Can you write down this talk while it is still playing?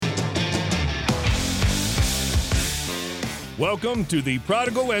Welcome to the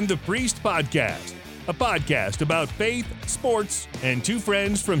Prodigal and the Priest podcast, a podcast about faith, sports, and two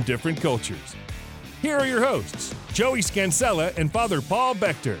friends from different cultures. Here are your hosts, Joey Scansella and Father Paul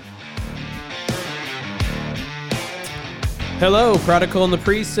Bechter. Hello, Prodigal and the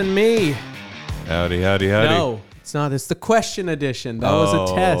Priest and me. Howdy, howdy, howdy. No, it's not. It's the question edition. That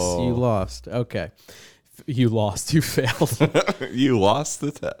was a test. You lost. Okay. You lost. You failed. You lost the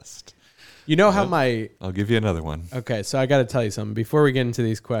test. You know how I'll give you another one. Okay, so I got to tell you something before we get into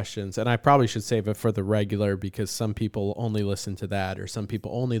these questions, and I probably should save it for the regular because some people only listen to that or some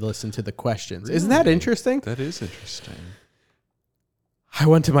people only listen to the questions. Really? Isn't that interesting? That is interesting. I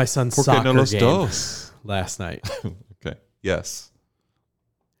went to my son's soccer game dos? last night. Okay. Yes.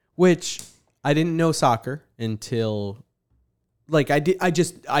 Which I didn't know soccer until,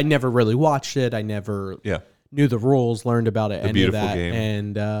 I never really watched it. I never knew the rules, learned about it, any of that. Game.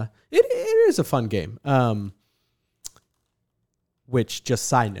 And it is a fun game. Which, just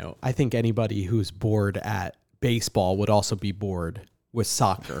side note, I think anybody who's bored at baseball would also be bored with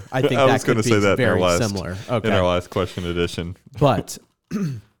soccer. I think that could be very similar. Okay. In our last question edition. But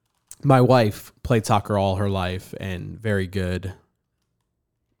my wife played soccer all her life and very good.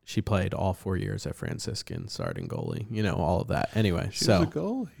 She played all 4 years at Franciscan, starting goalie, all of that. Anyway, She was a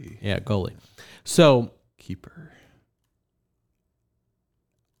goalie. Yeah, goalie. So, Keeper.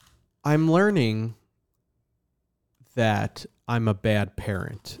 I'm learning that I'm a bad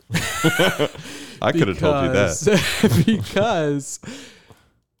parent. I could have told you that. Because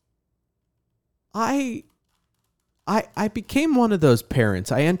I became one of those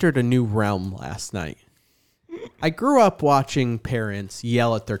parents. I entered a new realm last night. I grew up watching parents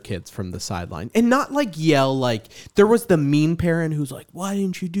yell at their kids from the sideline. And not yell like there was the mean parent who's like, why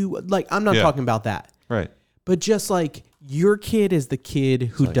didn't you do I'm not talking about that. Right. But just your kid is the kid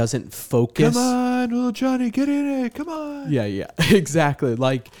who doesn't focus. Come on, little Johnny, get in it. Come on. Yeah, exactly.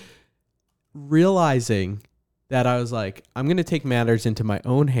 Realizing that I was I'm going to take matters into my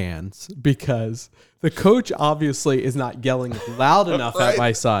own hands because the coach obviously is not yelling loud enough at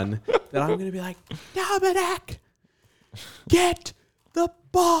my son that I'm going to be like, Dominic, get the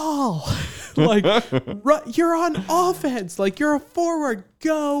ball. You're on offense. You're a forward.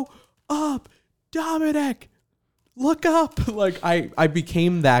 Go up. Dominic, look up. I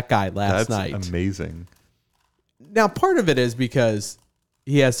became that guy last night. That's amazing. Now, part of it is because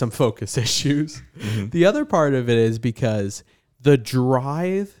he has some focus issues. Mm-hmm. The other part of it is because the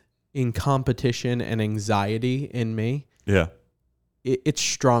drive in competition and anxiety in me, it's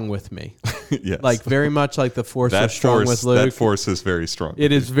strong with me. Yes. Very much like the force was strong with Luke. That force is very strong.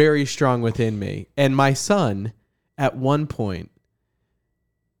 It is very strong within me. And my son, at one point,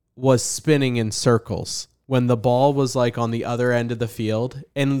 was spinning in circles when the ball was on the other end of the field.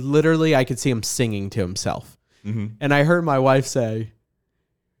 And literally I could see him singing to himself. Mm-hmm. And I heard my wife say,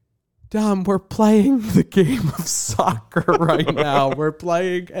 Dom, we're playing the game of soccer right now. We're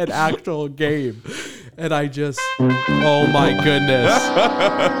playing an actual game. And I just, oh my goodness.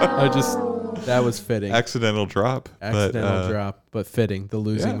 That was fitting. Accidental drop. But fitting. The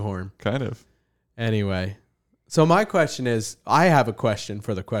losing horn. Kind of. Anyway. So my question is, I have a question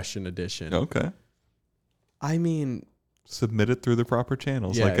for the question edition. Okay. I mean, submit it through the proper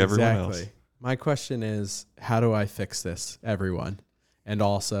channels everyone else. My question is, how do I fix this, everyone? And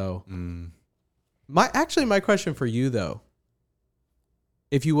also, my question for you, though,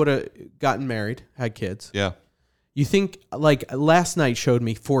 if you would have gotten married, had kids, you think, last night showed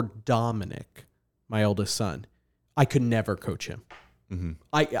me for Dominic, my oldest son, I could never coach him. Mm-hmm.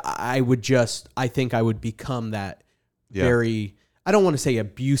 I think I would become that very, I don't want to say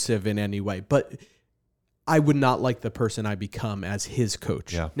abusive in any way, but I would not like the person I become as his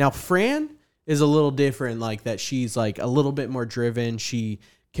coach. Yeah. Now, Fran is a little different, that she's a little bit more driven. She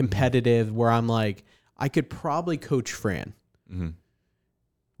competitive where I'm I could probably coach Fran. Mm-hmm.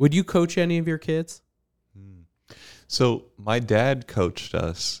 Would you coach any of your kids? So my dad coached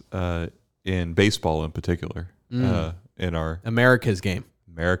us in baseball in particular. In our America's game.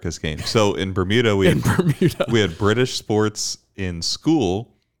 So in Bermuda, we had British sports in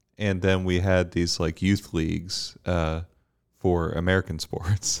school, and then we had these youth leagues for American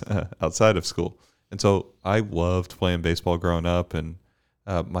sports outside of school. And so I loved playing baseball growing up, and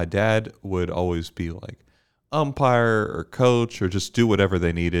my dad would always be umpire or coach or just do whatever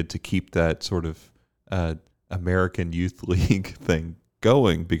they needed to keep that sort of American youth league thing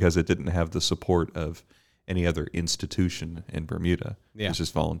going because it didn't have the support of any other institution in Bermuda. Yeah. It's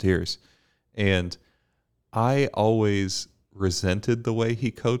just volunteers. And I always resented the way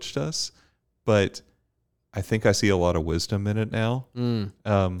he coached us, but I think I see a lot of wisdom in it now.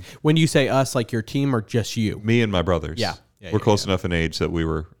 When you say us, your team or just you? Me and my brothers. Yeah. we're close enough in age that we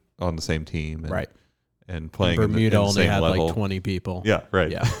were on the same team, and, right? And playing and Bermuda in the only same had level. like 20 people. Yeah,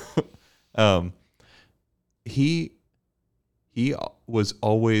 right. Yeah. He was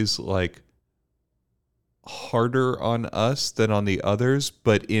always like harder on us than on the others,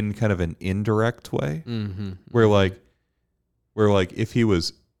 but in kind of an indirect way. Mm-hmm. Where like if he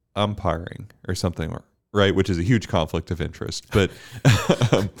was umpiring or something, right, which is a huge conflict of interest, but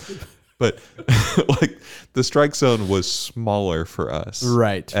but like the strike zone was smaller for us,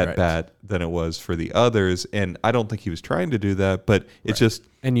 right, at bat than it was for the others, and I don't think he was trying to do that, but it's just.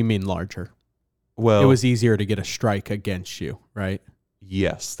 And you mean larger? Well, it was easier to get a strike against you, right?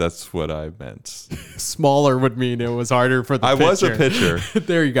 Yes, that's what I meant. Smaller would mean it was harder for the pitcher. I was a pitcher.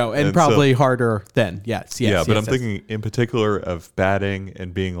 There you go. And probably harder then. Yes. Yeah, but I'm thinking in particular of batting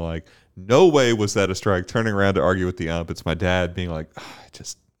and being like, no way was that a strike. Turning around to argue with the ump. It's my dad being like,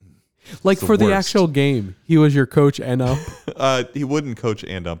 just. Like for the actual game, he was your coach and ump? He wouldn't coach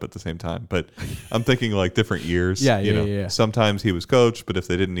and ump at the same time, but I'm thinking like different years. Yeah. Sometimes he was coach, but if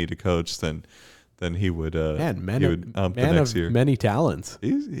they didn't need a coach, then he would man he would ump the next year. Many talents.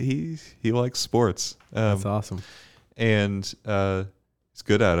 He likes sports. That's awesome. And he's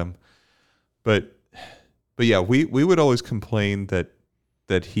good at them. But yeah, we would always complain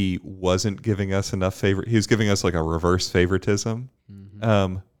that he wasn't giving us enough favor. He was giving us like a reverse favoritism.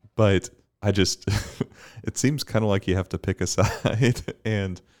 Mm-hmm. But I just it seems kind of like you have to pick a side,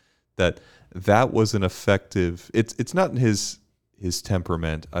 and that was an effective. It's not in his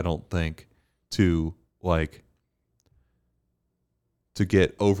temperament, I don't think, to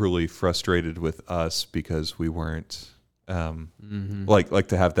get overly frustrated with us because we weren't like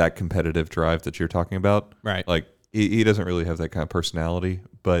to have that competitive drive that you're talking about. Right. Like he doesn't really have that kind of personality,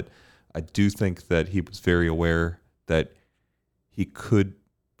 but I do think that he was very aware that he could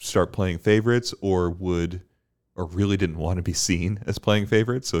start playing favorites or really didn't want to be seen as playing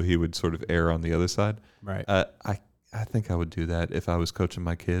favorites, so he would sort of err on the other side. Right. I think I would do that if I was coaching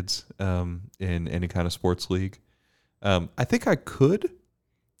my kids in any kind of sports league. I think I could.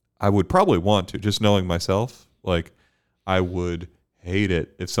 I would probably want to, just knowing myself. Like, I would hate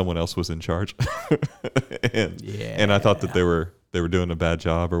it if someone else was in charge, and I thought that they were doing a bad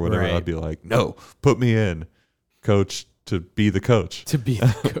job or whatever. Right. I'd be like, no, put me in, coach, to be the coach.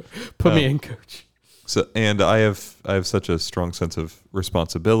 Put me in, coach. So, and I have such a strong sense of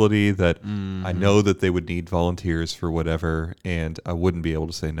responsibility that I know that they would need volunteers for whatever, and I wouldn't be able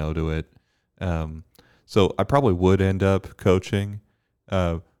to say no to it. So I probably would end up coaching,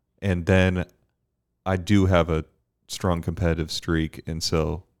 and then I do have a strong competitive streak, and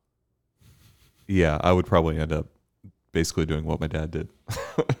so yeah, I would probably end up basically doing what my dad did.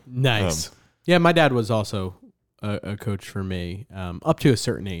 Nice. Yeah, my dad was also a coach for me up to a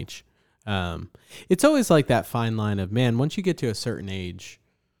certain age. It's always like that fine line of, man, once you get to a certain age,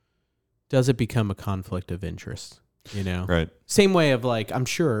 does it become a conflict of interest? You know? Right. Same way of like, I'm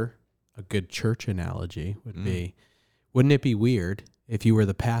sure a good church analogy would be, wouldn't it be weird if you were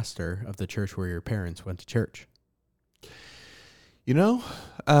the pastor of the church where your parents went to church? You know?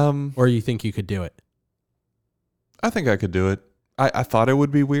 Or you think you could do it? I think I could do it. I thought it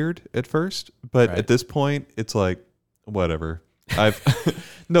would be weird at first, but Right. at this point, it's like, whatever.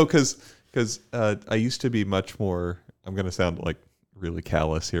 No, because I used to be much more, I'm going to sound like really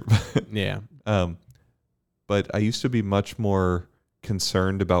callous here, Yeah. but I used to be much more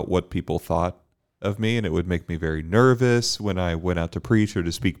concerned about what people thought of me, and it would make me very nervous when I went out to preach or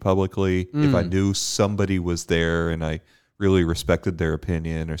to speak publicly. If I knew somebody was there and I really respected their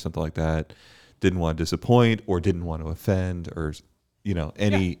opinion or something like that, didn't want to disappoint or didn't want to offend or,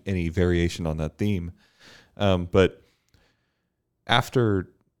 any variation on that theme. But after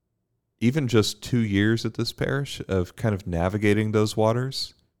even just 2 years at this parish of kind of navigating those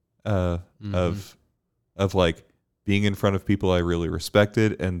waters, of like being in front of people I really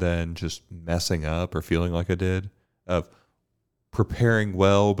respected and then just messing up or feeling like I did, of preparing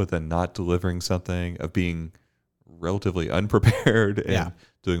well but then not delivering something, of being relatively unprepared and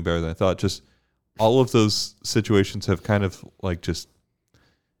doing better than I thought. Just all of those situations have kind of like just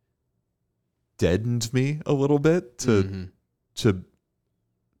deadened me a little bit to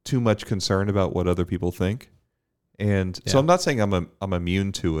too much concern about what other people think. And so I'm not saying I'm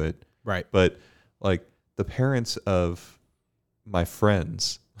immune to it. Right. But like the parents of my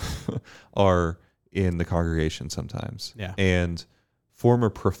friends are in the congregation sometimes. Yeah. And former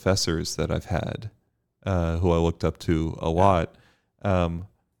professors that I've had, who I looked up to a lot,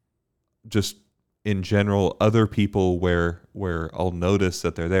 just in general, other people where I'll notice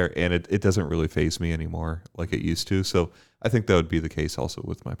that they're there, and it doesn't really faze me anymore like it used to. So I think that would be the case also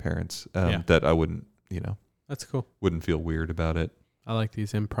with my parents, that I wouldn't, That's cool. Wouldn't feel weird about it. I like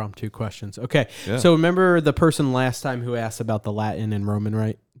these impromptu questions. Okay. Yeah. So remember the person last time who asked about the Latin and Roman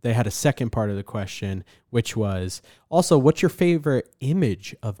Rite? They had a second part of the question, which was also, what's your favorite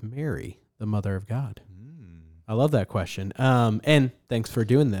image of Mary, the Mother of God? I love that question. And thanks for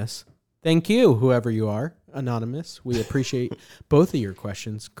doing this. Thank you, whoever you are, anonymous. We appreciate both of your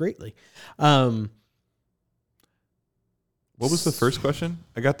questions greatly. What was the first question?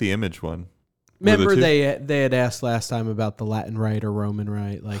 I got the image one. Remember they had asked last time about the Latin Rite or Roman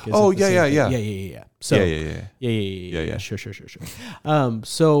Rite, like yeah. So Yeah. Sure.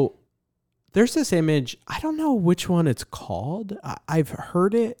 So there's this image. I don't know which one it's called. I've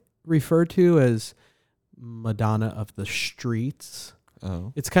heard it referred to as Madonna of the Streets.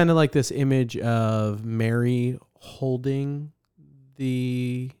 Oh, It's kind of like this image of Mary holding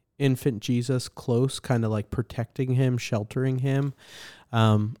the infant Jesus close, kind of like protecting him, sheltering him.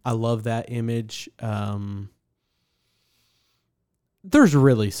 I love that image. There's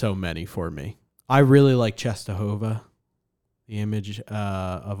really so many for me. I really like Czestochowa, the image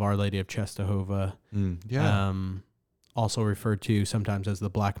of Our Lady of Czestochowa. Also referred to sometimes as the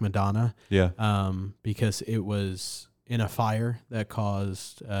Black Madonna. Yeah. Because it was in a fire that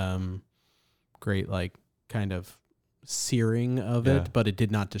caused great, like, kind of searing of it, but it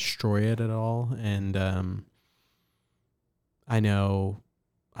did not destroy it at all. And I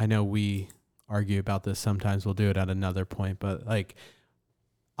know we argue about this sometimes. We'll do it at another point, but like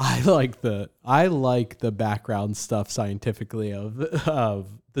I like the background stuff scientifically of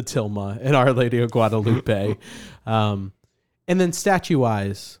the Tilma and Our Lady of Guadalupe. And then statue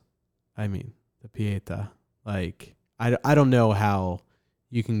wise, I mean, the Pieta, like I don't know how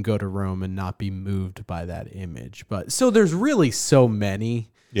you can go to Rome and not be moved by that image, but so there's really so many.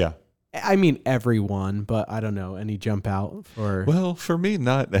 Yeah. I mean, everyone, but I don't know. Any jump out for? Well, for me,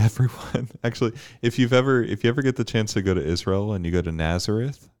 not everyone. Actually, if you ever get the chance to go to Israel and you go to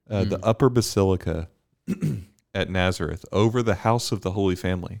Nazareth, the upper basilica at Nazareth, over the house of the Holy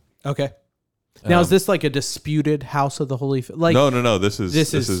Family. Okay. Now, is this like a disputed house of the Holy? Like, no. This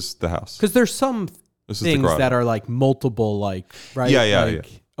is the house. Because there's some things that are like multiple, like, right? Yeah.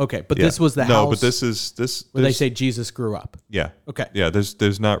 Okay, but this was the house. No, but this where they say Jesus grew up. Yeah. Okay. Yeah.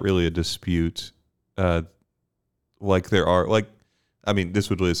 There's not really a dispute, like there are. Like, I mean, this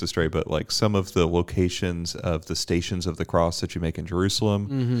would lead us astray, but like some of the locations of the Stations of the Cross that you make in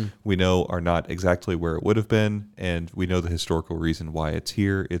Jerusalem, we know are not exactly where it would have been, and we know the historical reason why it's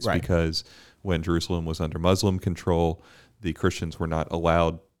here. It's because when Jerusalem was under Muslim control, the Christians were not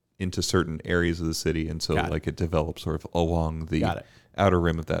allowed into certain areas of the city, and so it developed sort of along the outer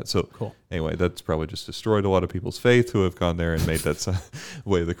rim of that. So anyway, that's probably just destroyed a lot of people's faith who have gone there and made that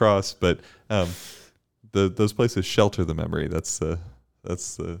way of the cross. But those places shelter the memory. That's the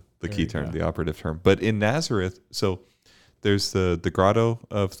key term, the operative term. But in Nazareth, so there's the grotto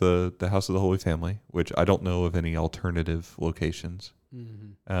of the House of the Holy Family, which I don't know of any alternative locations.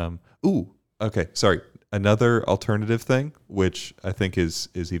 Okay, sorry. Another alternative thing, which I think is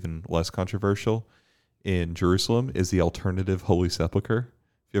even less controversial in Jerusalem, is the alternative Holy Sepulchre. Have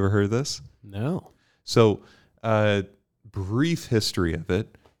you ever heard of this? No. So, brief history of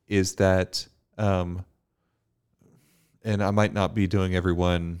it is that, and I might not be doing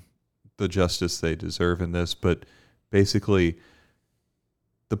everyone the justice they deserve in this, but basically,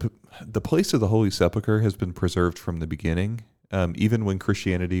 the place of the Holy Sepulchre has been preserved from the beginning. Even when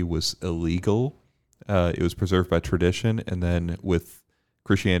Christianity was illegal, it was preserved by tradition, and then with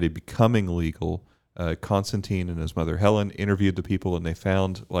Christianity becoming legal, Constantine and his mother Helen interviewed the people, and they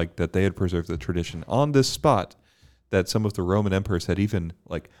found like that they had preserved the tradition on this spot that some of the Roman emperors had even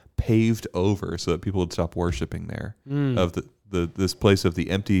like paved over so that people would stop worshiping there of this place of the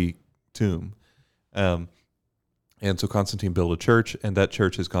empty tomb. And so Constantine built a church, and that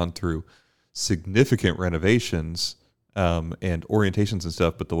church has gone through significant renovations and orientations and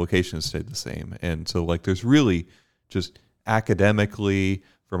stuff, but the location has stayed the same. And so like there's really just academically,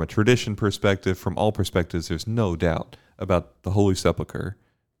 from a tradition perspective, from all perspectives, there's no doubt about the Holy Sepulchre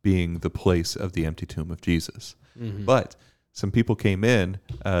being the place of the empty tomb of Jesus. But some people came in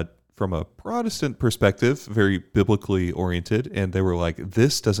from a Protestant perspective, very biblically oriented, and they were like,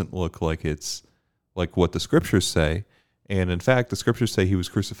 this doesn't look like it's like what the scriptures say. And in fact, the scriptures say he was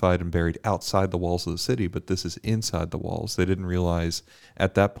crucified and buried outside the walls of the city, but this is inside the walls. They didn't realize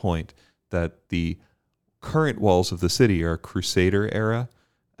at that point that the current walls of the city are Crusader era,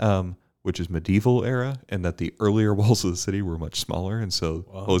 which is medieval era, and that the earlier walls of the city were much smaller, and so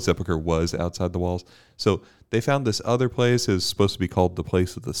Holy Sepulchre was outside the walls. So they found this other place. It was supposed to be called the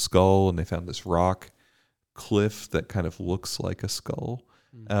Place of the Skull, and they found this rock cliff that kind of looks like a skull.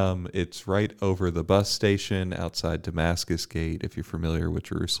 It's right over the bus station outside Damascus Gate, if you're familiar with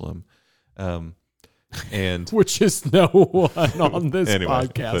Jerusalem. And which is no one on this anyway,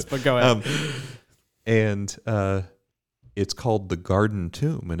 podcast, but go ahead. It's called the Garden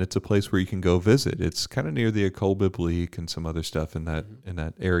Tomb, and it's a place where you can go visit. It's kind of near the École Biblique and some other stuff in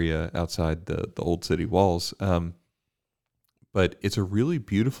that area outside the old city walls. But it's a really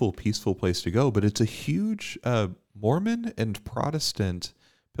beautiful, peaceful place to go. But it's a huge Mormon and Protestant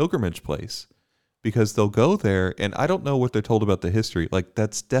pilgrimage place, because they'll go there, and I don't know what they're told about the history. Like,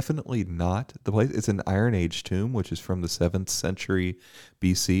 that's definitely not the place. It's an Iron Age tomb, which is from the 7th century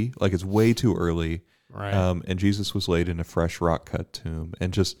BC. Like, it's way too early. Right. And Jesus was laid in a fresh rock-cut tomb.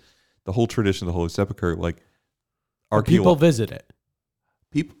 And just the whole tradition of the Holy Sepulchre, like... People visit it.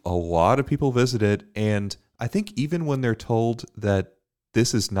 A lot of people visit it, and I think even when they're told that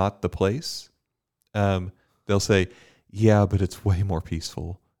this is not the place, they'll say, yeah, but it's way more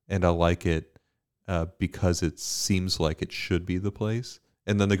peaceful, and I like it. Because it seems like it should be the place.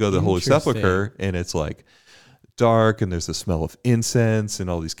 And then they go to the Holy Sepulchre, and it's like dark, and there's the smell of incense and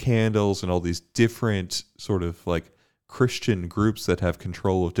all these candles and all these different sort of like Christian groups that have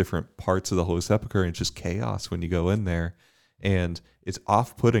control of different parts of the Holy Sepulchre, and it's just chaos when you go in there. And it's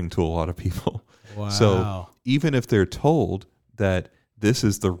off-putting to a lot of people. Wow. So even if they're told that this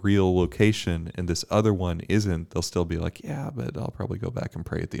is the real location and this other one isn't, they'll still be like, yeah, but I'll probably go back and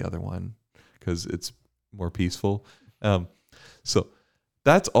pray at the other one, because it's more peaceful. So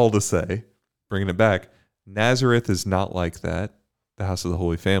that's all to say, bringing it back, Nazareth is not like that. The House of the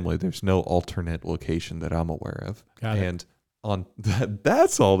Holy Family, there's no alternate location that I'm aware of. And on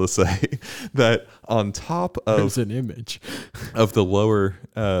that's all to say that on top of... There's an image. of the lower...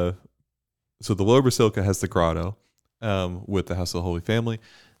 so the lower basilica has the grotto with the House of the Holy Family.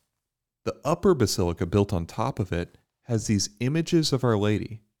 The upper basilica, built on top of it, has these images of Our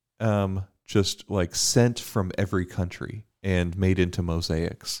Lady, just like sent from every country and made into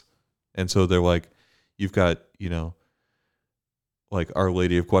mosaics. And so they're like, you've got, like Our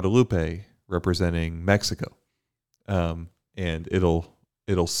Lady of Guadalupe representing Mexico. And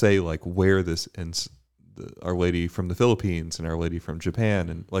it'll say like where this ends, Our Lady from the Philippines and Our Lady from Japan,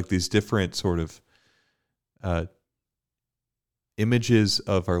 and like these different sort of images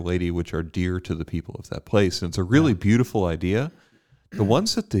of Our Lady which are dear to the people of that place. And it's a really beautiful idea. The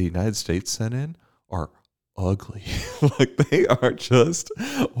ones that the United States sent in are ugly. Like, they are just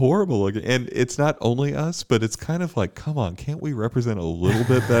horrible looking. And it's not only us, but it's kind of like, come on, can't we represent a little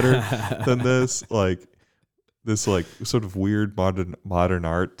bit better than this? Like, this like sort of weird modern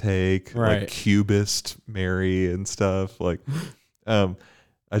art take, like Cubist Mary and stuff. Like, I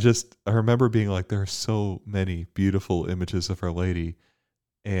remember being like, there are so many beautiful images of Our Lady,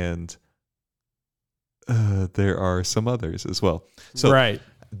 and there are some others as well. So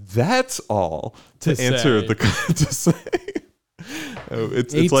that's all to answer to say.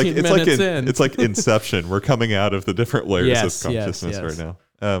 It's like Inception. We're coming out of the different layers of consciousness right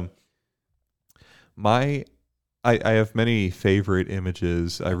now. I have many favorite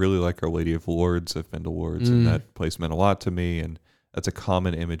images. I really like Our Lady of Lourdes. I've been to Lourdes, and that place meant a lot to me. And that's a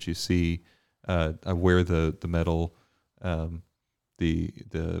common image you see. I wear the medal, the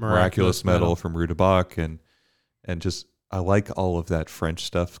miraculous medal from Rue de Bac, and just I like all of that French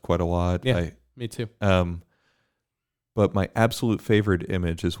stuff quite a lot. Yeah, me too. But my absolute favorite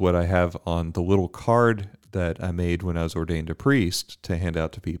image is what I have on the little card that I made when I was ordained a priest to hand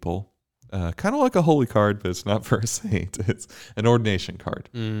out to people. Kind of like a holy card, but it's not for a saint. It's an ordination card.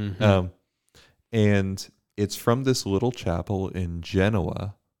 Mm-hmm. And it's from this little chapel in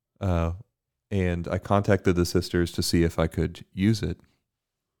Genoa. And I contacted the sisters to see if I could use it.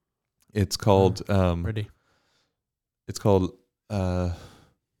 It's called... It's called La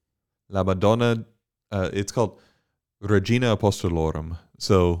Madonna... it's called Regina Apostolorum.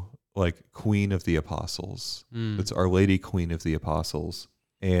 So, like, Queen of the Apostles. It's Our Lady, Queen of the Apostles.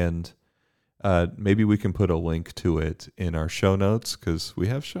 And... maybe we can put a link to it in our show notes, because we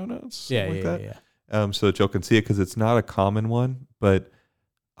have show notes. Yeah. So that y'all can see it, because it's not a common one, but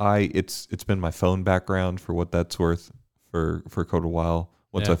it's been my phone background for what that's worth for quite a while.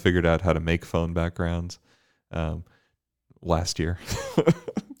 Once I figured out how to make phone backgrounds last year.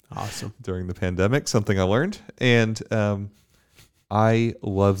 Awesome. During the pandemic, something I learned. And I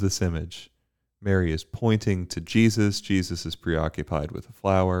love this image. Mary is pointing to Jesus. Jesus is preoccupied with a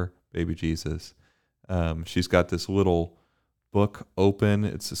flower. Baby Jesus. She's got this little book open.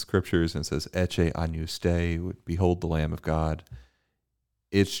 It's the scriptures, and it says, Ecce Agnus Dei, behold the Lamb of God.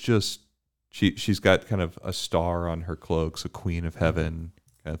 It's just, she's got kind of a star on her cloak, so Queen of Heaven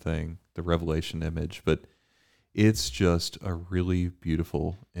kind of thing, the Revelation image. But it's just a really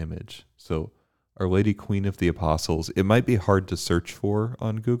beautiful image. So Our Lady Queen of the Apostles, it might be hard to search for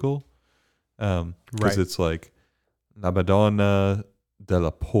on Google because it's like La Madonna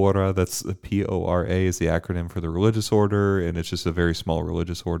della Porra, that's the PORA is the acronym for the religious order, and it's just a very small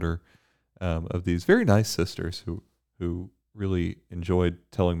religious order of these very nice sisters who really enjoyed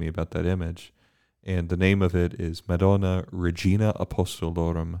telling me about that image. And the name of it is Madonna Regina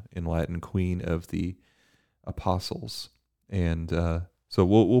Apostolorum, in Latin, Queen of the Apostles. And so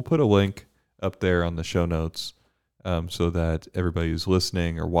we'll put a link up there on the show notes so that everybody who's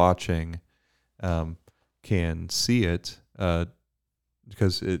listening or watching can see it,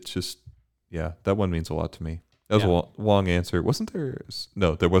 because it's just, that one means a lot to me. That was a long answer. Wasn't there?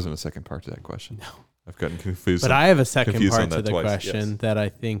 No, there wasn't a second part to that question. No. I've gotten confused. But I have a second part to the question that I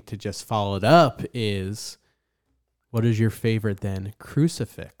think, to just follow it up, is what is your favorite then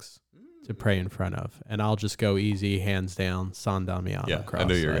crucifix to pray in front of? And I'll just go easy, hands down, San Damiano cross. I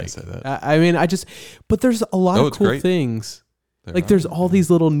knew you were going to say that. I mean, but there's a lot of cool things. There's all these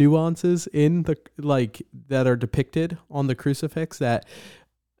little nuances in the that are depicted on the crucifix that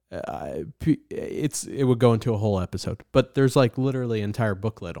it would go into a whole episode. But there's literally an entire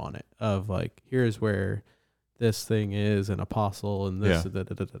booklet on it of here's where this thing is, an apostle, and this.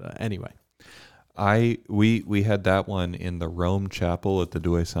 Anyway, we had that one in the Rome Chapel at the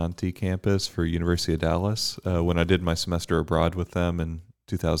Due Santi campus for University of Dallas when I did my semester abroad with them in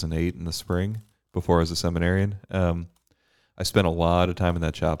 2008 in the spring before I was a seminarian. I spent a lot of time in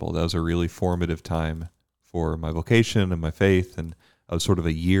that chapel. That was a really formative time for my vocation and my faith, and I was sort of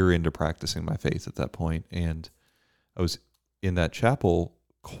a year into practicing my faith at that point, and I was in that chapel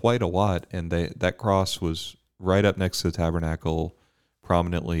quite a lot, and that cross was right up next to the tabernacle,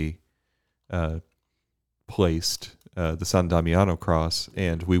 prominently placed, the San Damiano cross,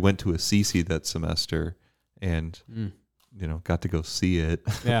 and we went to Assisi that semester and got to go see it.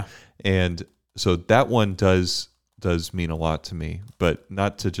 Yeah. And so that one does mean a lot to me, but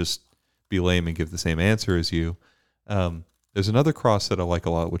not to just be lame and give the same answer as you. There's another cross that I like a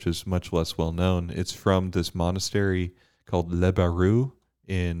lot, which is much less well known. It's from this monastery called Les Barreaux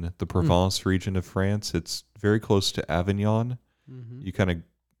in the Provence region of France. It's very close to Avignon. Mm-hmm.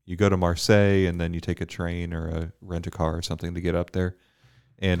 You go to Marseille and then you take a train or rent a car or something to get up there.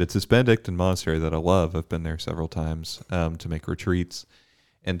 And it's this Benedictine monastery that I love. I've been there several times to make retreats.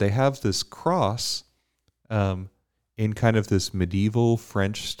 And they have this cross in kind of this medieval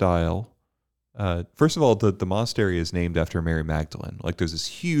French style. First of all, the monastery is named after Mary Magdalene. There's this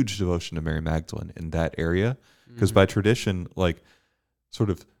huge devotion to Mary Magdalene in that area, because by tradition, sort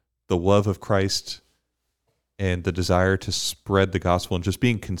of the love of Christ and the desire to spread the gospel and just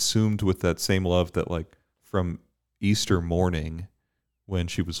being consumed with that same love that from Easter morning when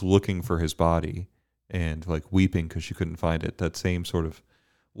she was looking for his body and weeping because she couldn't find it, that same sort of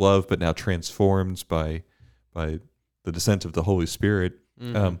love, but now transformed by the descent of the Holy Spirit,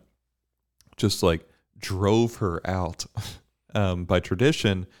 just drove her out by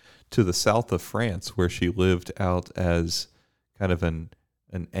tradition to the south of France, where she lived out as kind of an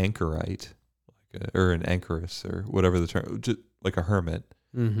anchorite, or an anchoress, or whatever the term, just like a hermit,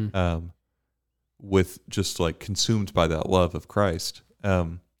 with just consumed by that love of Christ.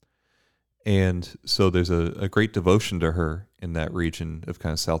 And so there's a great devotion to her in that region of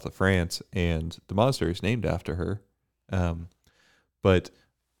kind of south of France, and the monastery is named after her. But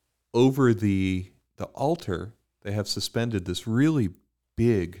over the altar, they have suspended this really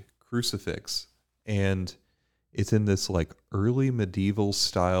big crucifix, and it's in this early medieval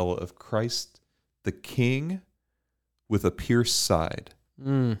style of Christ the King with a pierced side.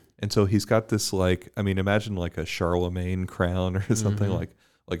 And so he's got this imagine a Charlemagne crown or something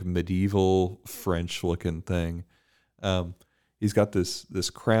like medieval French looking thing. He's got this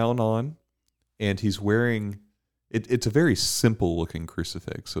crown on, and he's wearing it's a very simple looking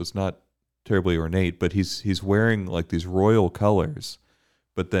crucifix, so it's not terribly ornate, but he's wearing these royal colors,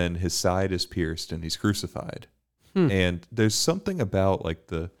 but then his side is pierced and he's crucified. And there's something about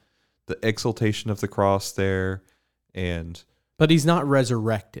the exaltation of the cross there, but he's not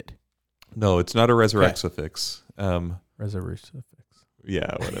resurrected. No, it's not a resurrexifix. Resurrexifix.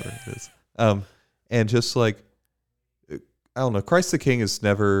 Yeah, whatever it is. And just I don't know, Christ the King is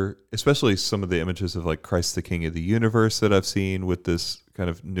never, especially some of the images of Christ the King of the universe that I've seen with this kind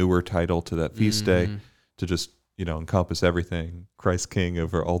of newer title to that feast day, to just, encompass everything. Christ King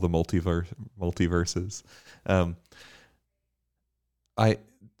over all the multiverses.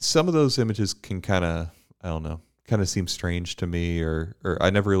 Some of those images can kind of seem strange to me, or I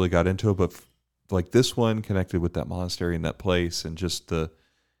never really got into it, but this one connected with that monastery and that place, and just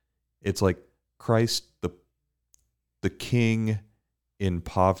it's Christ, the king in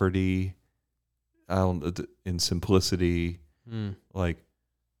poverty, in simplicity. Like,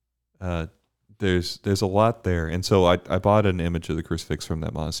 there's a lot there. And so I bought an image of the crucifix from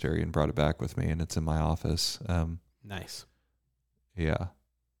that monastery and brought it back with me, and it's in my office. Nice. Yeah.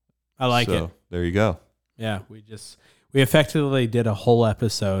 I like it. There you go. Yeah, we effectively did a whole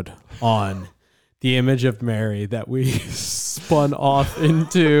episode on the image of Mary that we spun off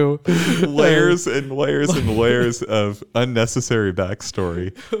into layers and layers and layers of unnecessary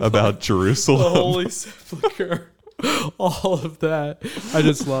backstory about Jerusalem. The Holy Sepulchre. All of that. I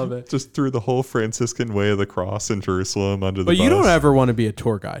just love it. Just threw the whole Franciscan way of the cross in Jerusalem under the bus. But you don't ever want to be a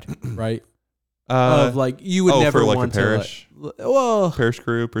tour guide, right? Of like, you would never for like want a parish, parish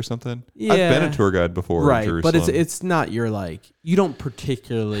group or something. Yeah, I've been a tour guide before, right? In Jerusalem. But it's not your like. You don't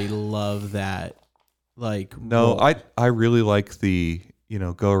particularly love that. Like, no, I really like the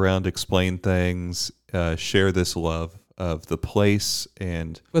go around, explain things, share this love of the place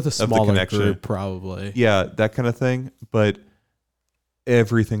and with a of the smaller connection. group, probably. Yeah, that kind of thing. But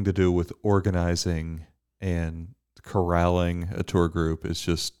everything to do with organizing and corralling a tour group is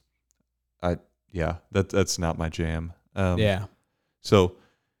just, that's not my jam. Yeah. So,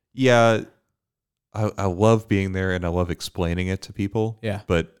 yeah, I love being there and I love explaining it to people. Yeah.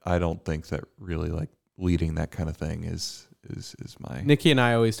 But I don't think that really like leading that kind of thing is my. Nikki and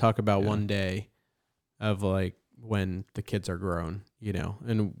I always talk about one day of like when the kids are grown,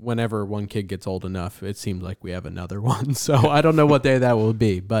 and whenever one kid gets old enough, it seems like we have another one. So I don't know what day that will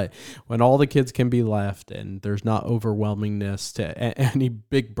be, but when all the kids can be left and there's not overwhelmingness to any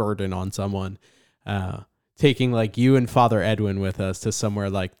big burden on someone, taking like you and Father Edwin with us to somewhere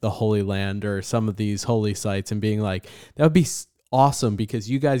like the Holy Land or some of these holy sites and being like, that would be awesome because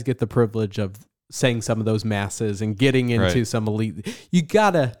you guys get the privilege of saying some of those masses and getting into some elite. You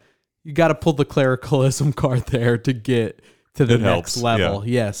gotta pull the clericalism card there to get to the next level.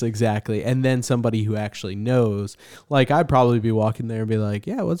 Yeah. Yes, exactly. And then somebody who actually knows, like I'd probably be walking there and be like,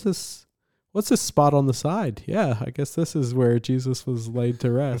 yeah, what's this spot on the side? Yeah, I guess this is where Jesus was laid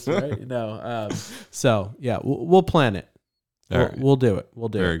to rest, right? So yeah, we'll plan it. We'll do it. We'll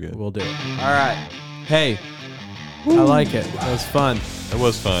do it. Very good. We'll do it. All right. Hey, I like it. That was fun. That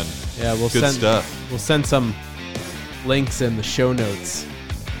was fun. Yeah, we'll send some links in the show notes.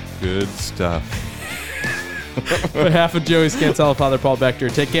 Good stuff. On behalf of Joey Scansella, Father Paul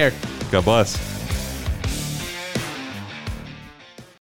Bechter, take care. God bless.